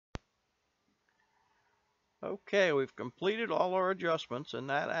Okay, we've completed all our adjustments in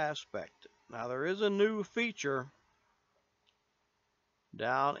that aspect. Now there is a new feature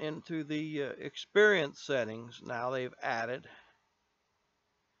down into the experience settings. Now they've added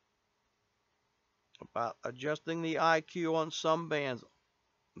about adjusting the IQ on some bands.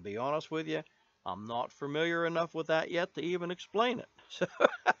 To be honest with you, I'm not familiar enough with that yet to even explain it. So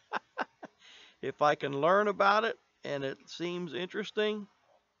if I can learn about it and it seems interesting,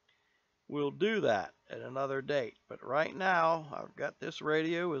 we'll do that at another date. But right now, I've got this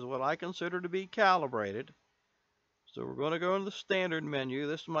radio is what I consider to be calibrated. So we're going to go into the standard menu.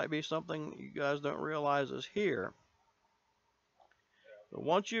 This might be something you guys don't realize is here. But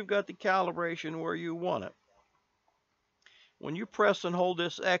once you've got the calibration where you want it, when you press and hold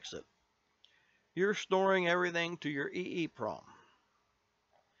this exit, you're storing everything to your EEPROM.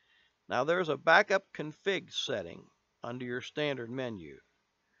 Now there's a backup config setting under your standard menu.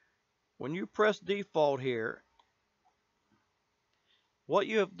 When you press default here, what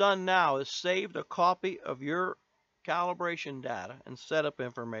you have done now is saved a copy of your calibration data and setup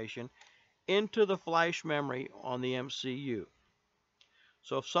information into the flash memory on the MCU.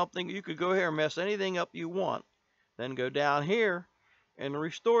 So if something, you could go here and mess anything up you want, then go down here and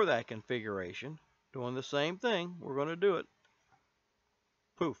restore that configuration, doing the same thing. We're going to do it.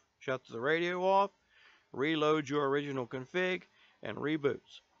 Poof, shuts the radio off, reloads your original config, and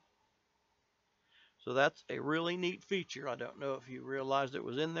reboots. So that's a really neat feature. I don't know if you realized it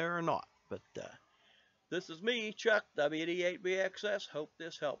was in there or not, but this is me, Chuck, WD8BXS. Hope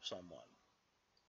this helps someone.